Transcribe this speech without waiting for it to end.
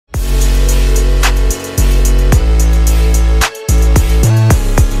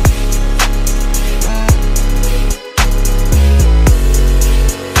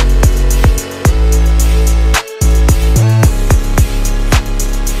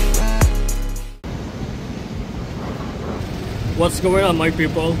What's going on, my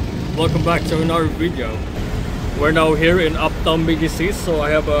people? Welcome back to another video. We're now here in Uptown BGC, so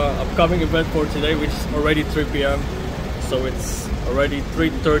I have a upcoming event for today, which is already 3 p.m. So it's already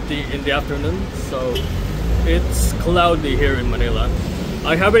 3:30 in the afternoon, so it's cloudy here in Manila.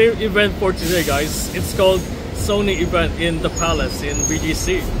 I have an event for today, guys. It's called Sony event in the Palace in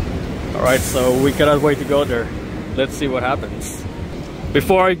BGC. Alright, so we cannot wait to go there. Let's see what happens.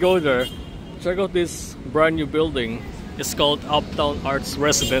 Before I go there, check out this brand new building. It's called Uptown Arts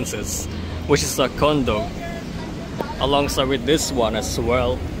Residences, which is a condo, alongside with this one as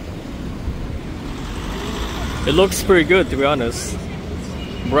well. It looks pretty good, to be honest.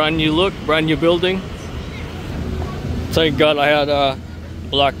 Brand new look, brand new building. Thank God I had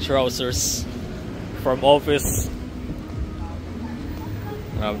black trousers from office.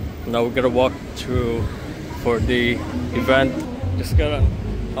 Now we're gonna walk through for the event. Just got an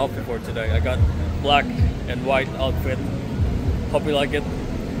outfit for today. I got black and white outfit. Hope you like it.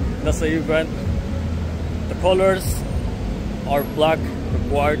 That's the event. The colors are black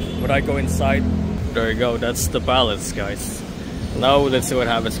required when I go inside. There you go, that's the palace, guys. Now let's see what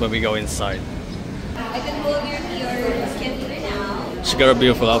happens when we go inside. I can hold your skin for now. She got a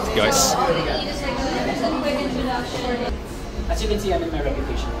beautiful outfit, guys. As you can see, I'm in my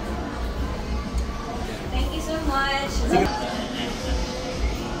reputation. Thank you so much.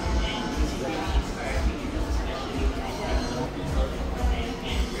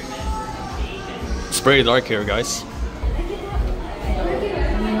 It's pretty dark here, guys.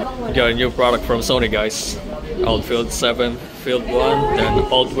 Got a new product from Sony, guys. Field 7, Field 1, then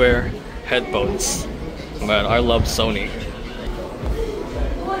Altwear headphones. Man, I love Sony.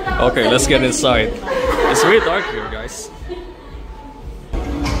 Okay, let's get inside. It's really dark here, guys.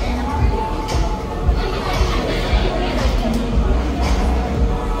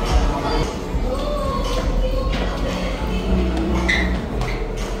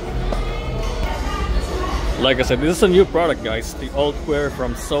 Like I said, this is a new product, guys. The Altwear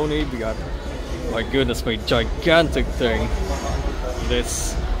from Sony. We got, my goodness, my gigantic thing.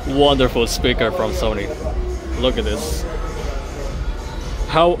 This wonderful speaker from Sony. Look at this.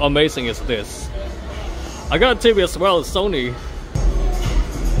 How amazing is this? I got a TV as well, Sony.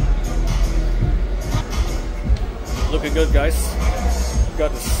 Looking good, guys.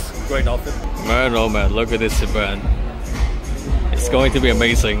 Got this great outfit. Man, oh man, look at this event. It's going to be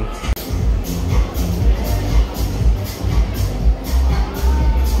amazing.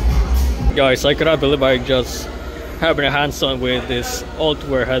 Guys, I cannot believe I just having a hands-on with this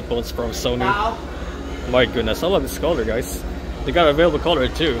Altwear headphones from Sony. My goodness, I love this color, guys. They got available color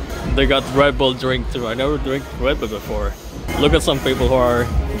too. They got Red Bull drink too. I never drank Red Bull before. Look at some people who are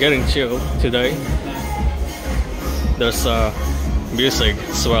getting chill today. There's music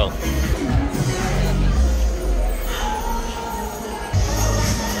as well.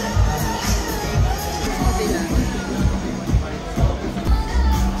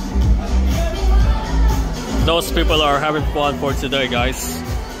 Those people are having fun for today, guys.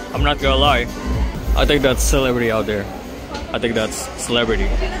 I'm not gonna lie. I think that's celebrity out there. I think that's celebrity.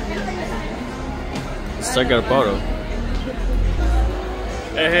 Let's check out a photo.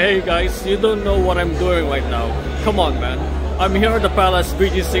 Hey guys, you don't know what I'm doing right now. Come on, man. I'm here at the Palace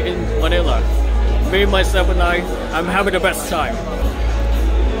BGC in Manila. Me, myself, and I'm having the best time.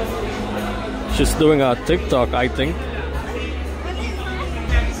 She's doing a TikTok, I think.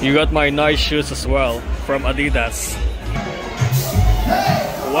 You got my nice shoes as well from Adidas.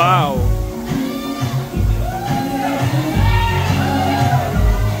 Wow.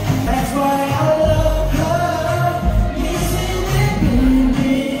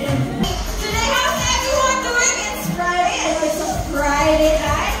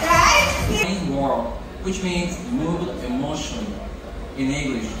 Which means mood, emotion in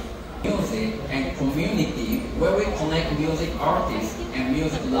English. Music and community, where we connect music artists and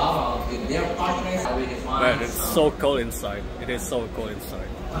music lovers with their partners. Man, it's so cold inside. It is so cold inside.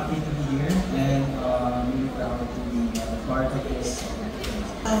 Happy to be here and really proud to be part of this.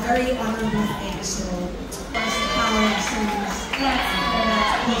 A very honorable thing, so that's the power of service.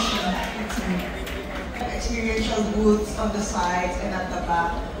 Experiential booths on the sides and at the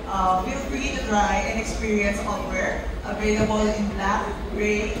back. Feel free to try and experience Altwear, available in black,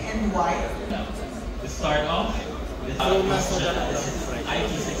 gray, and white. To start off, this is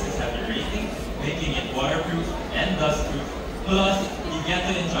IP67 rating, making it waterproof and dustproof. Plus, you get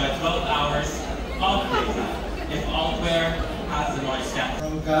to enjoy 12 hours of playtime. If Altwear has the noise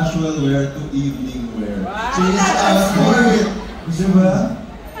cancellation. From casual wear to evening wear. Change our spirit. Diba?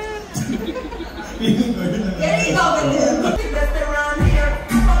 There you go with him. That's around here.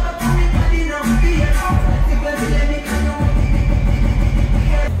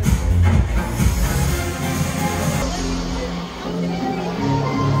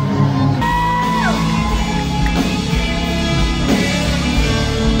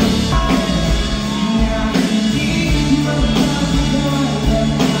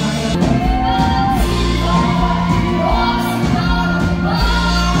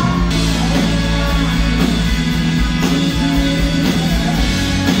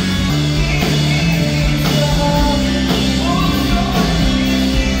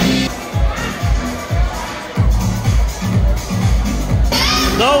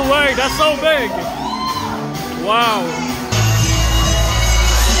 Wow.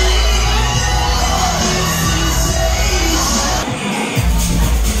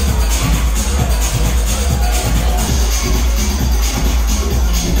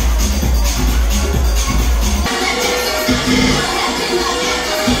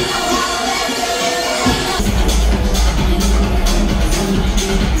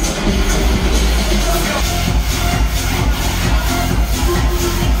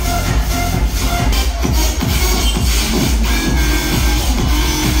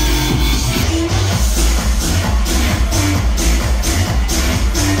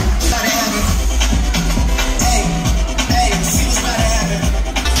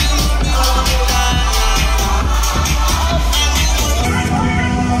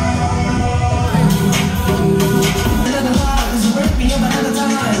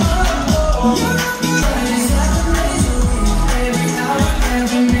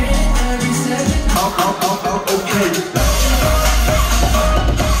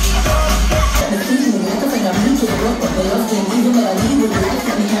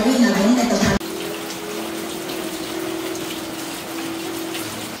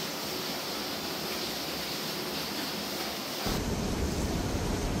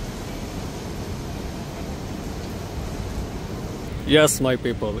 Yes, my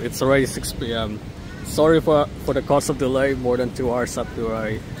people, it's already 6 p.m. Sorry for the cause of delay, more than 2 hours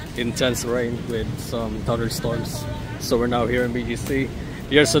after intense rain with some thunderstorms. So we're now here in BGC.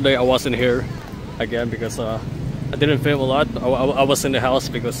 Yesterday I wasn't here again because I didn't film a lot. I was in the house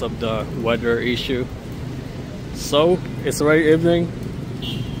because of the weather issue. So it's already evening.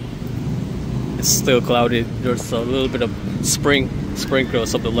 It's still cloudy. There's a little bit of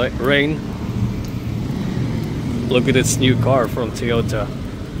sprinkles of the rain. Look at this new car from Toyota,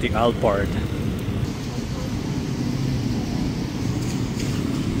 the Alphard.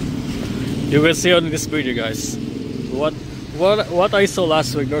 You will see on this video, guys. What I saw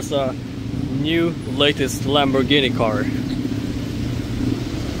last week. There's a new latest Lamborghini car.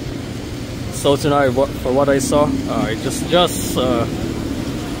 So tonight, for what I saw,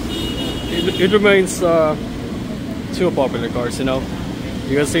 it remains two popular cars. You know,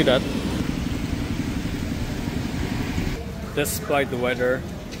 you can see that. Despite the weather,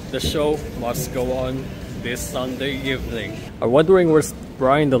 the show must go on this Sunday evening. I'm wondering where's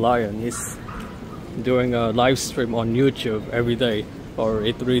Brian the Lion. He's doing a live stream on YouTube every day, or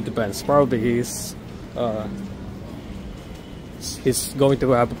it really depends. Probably he's going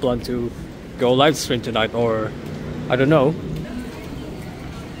to have a plan to go live stream tonight, or I don't know.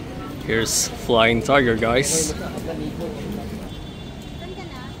 Here's Flying Tiger, guys.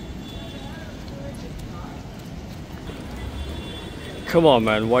 Come on,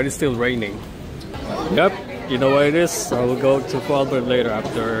 man, why is it still raining? Yep, you know what it is? I will go to Albert later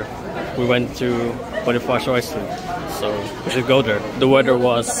after we went to Bonifacio Street. So we should go there. The weather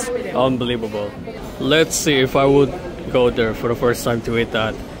was unbelievable. Let's see if I would go there for the first time to eat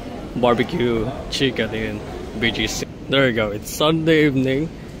that barbecue chicken in BGC. There you go, it's Sunday evening.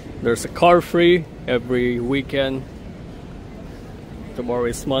 There's a car free every weekend. Tomorrow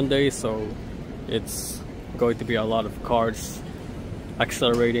is Monday, so it's going to be a lot of cars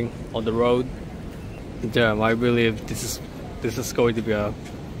accelerating on the road. Damn, I believe this is going to be a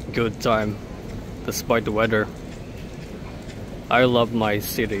good time despite the weather. I love my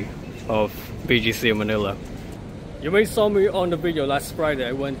city of BGC Manila. You may saw me on the video last Friday.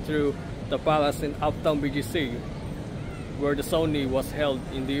 I went through the palace in Uptown BGC where the Sony was held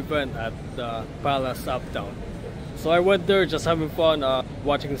in the event at the Palace Uptown. So I went there just having fun,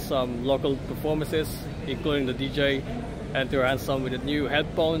 watching some local performances, including the DJ, and to handsome with the new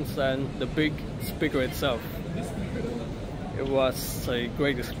headphones and the big speaker itself. It was a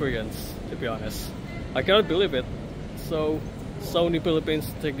great experience, to be honest. I cannot believe it. So, Sony Philippines,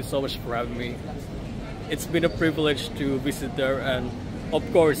 thank you so much for having me. It's been a privilege to visit there, and of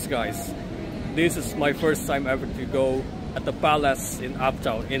course, guys, this is my first time ever to go at the Palace in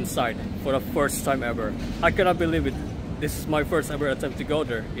Uptown, inside, for the first time ever. I cannot believe it. This is my first ever attempt to go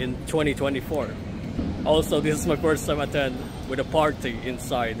there in 2024. Also, this is my first time attend with a party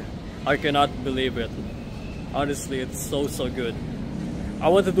inside. I cannot believe it. Honestly, it's so good. I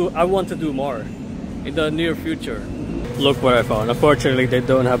want to do more in the near future. Look what I found. Unfortunately, they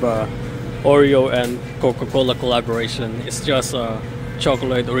don't have a Oreo and Coca-Cola collaboration. It's just a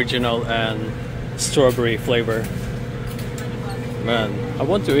chocolate original and strawberry flavor. Man, I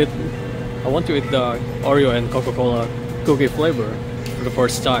want to eat the Oreo and Coca-Cola cookie flavor for the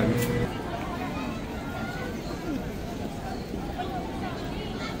first time.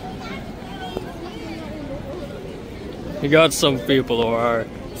 You got some people who are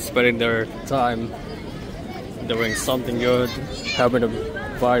spending their time doing something good, having the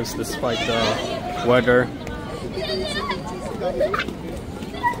vibes despite the weather.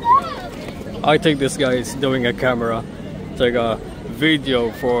 I think this guy is doing a camera, take a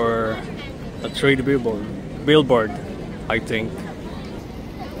video for a 3D billboard, I think.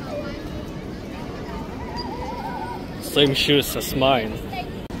 Same shoes as mine.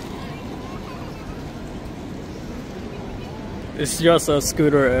 It's just a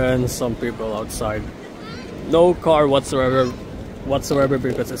scooter and some people outside. No car whatsoever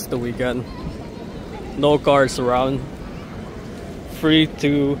because it's the weekend. No cars around. Free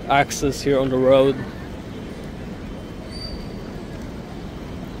to access here on the road.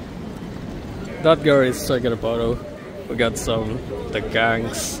 That girl is taking a photo. We got the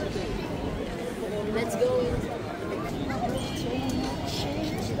gangs. Let's go.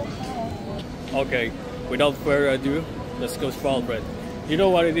 Okay, without further ado, let's go follow bread. You know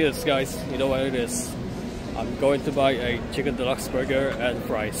what it is, guys. You know what it is. I'm going to buy a chicken deluxe burger and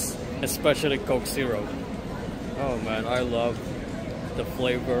fries, especially Coke Zero. Oh man, I love the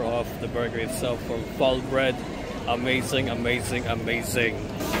flavor of the burger itself from fall bread. Amazing, amazing, amazing.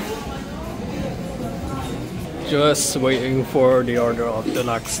 Just waiting for the order of the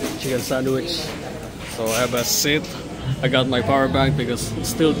next chicken sandwich. So I have a seat. I got my power bank because it's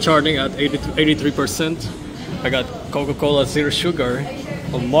still charging at 83%. I got Coca-Cola Zero Sugar,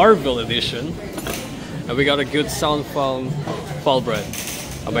 a Marvel edition. And we got a good sound from fall bread.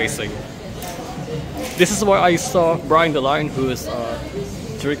 Amazing. This is where I saw Brian the Lion, who is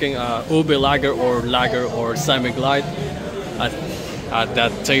drinking ube lager or semi-glide at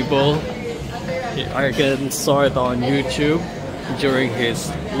that table. I again saw it on YouTube during his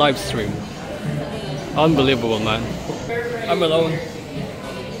live stream. Unbelievable, man. I'm alone.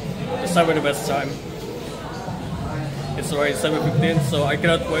 Just having the best time. It's already 7:15, so I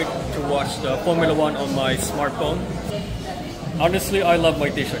cannot wait to watch the Formula 1 on my smartphone. Honestly, I love my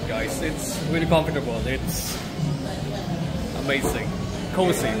t-shirt, guys. It's really comfortable. It's amazing.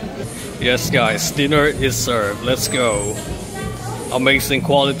 Cozy. Yes, guys, dinner is served. Let's go. Amazing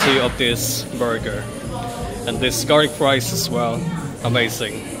quality of this burger. And this garlic fries as well.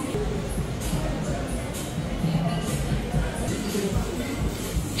 Amazing.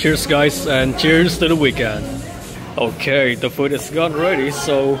 Cheers, guys, and cheers to the weekend. Okay, the food is gone ready,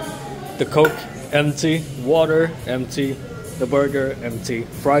 so the Coke empty, water empty, the burger empty,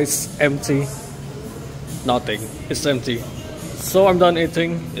 fries empty, nothing, it's empty. So I'm done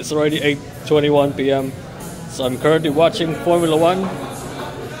eating. It's already 8:21 p.m. So I'm currently watching Formula 1.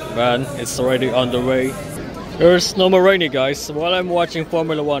 Man, it's already on the way. There's no more rainy, guys. While I'm watching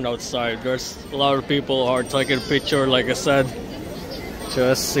Formula 1 outside, there's a lot of people are taking a picture, like I said.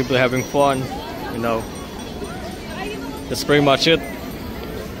 Just simply having fun, you know. That's pretty much it.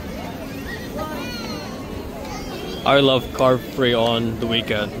 I love carb-free on the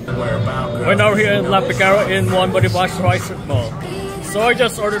weekend. We're now here in La Picara in Juan Bonifacio Rice Mall. So I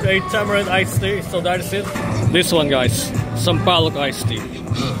just ordered a tamarind iced tea, so that is it. This one, guys, some palok iced tea.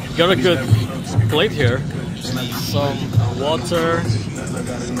 Got a good plate here. Some water,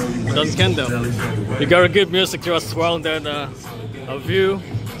 then candle. You got a good music here as well, and then a view.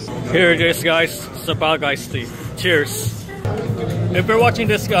 Here it is, guys, some palok iced tea. Cheers. If you're watching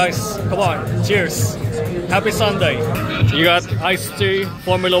this, guys, come on, cheers. Happy Sunday. You got iced tea,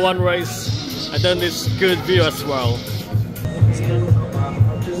 Formula 1 race, and then this good view as well.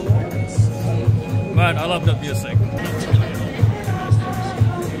 Man, I love that music.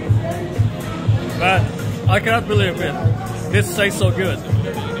 Man, I cannot believe it. This tastes so good.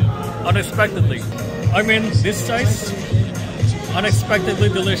 Unexpectedly. I mean, this tastes unexpectedly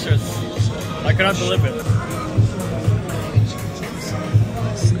delicious. I cannot believe it.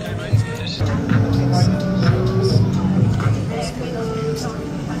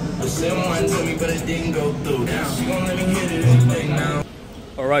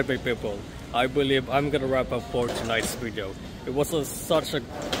 Alright, big people, I believe I'm gonna wrap up for tonight's video. It was such a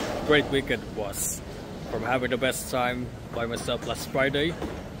great weekend it was. From having the best time by myself last Friday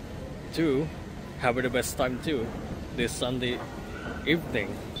to having the best time too this Sunday evening.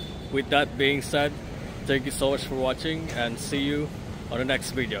 With that being said, thank you so much for watching and see you on the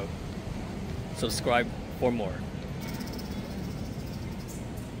next video. Subscribe for more.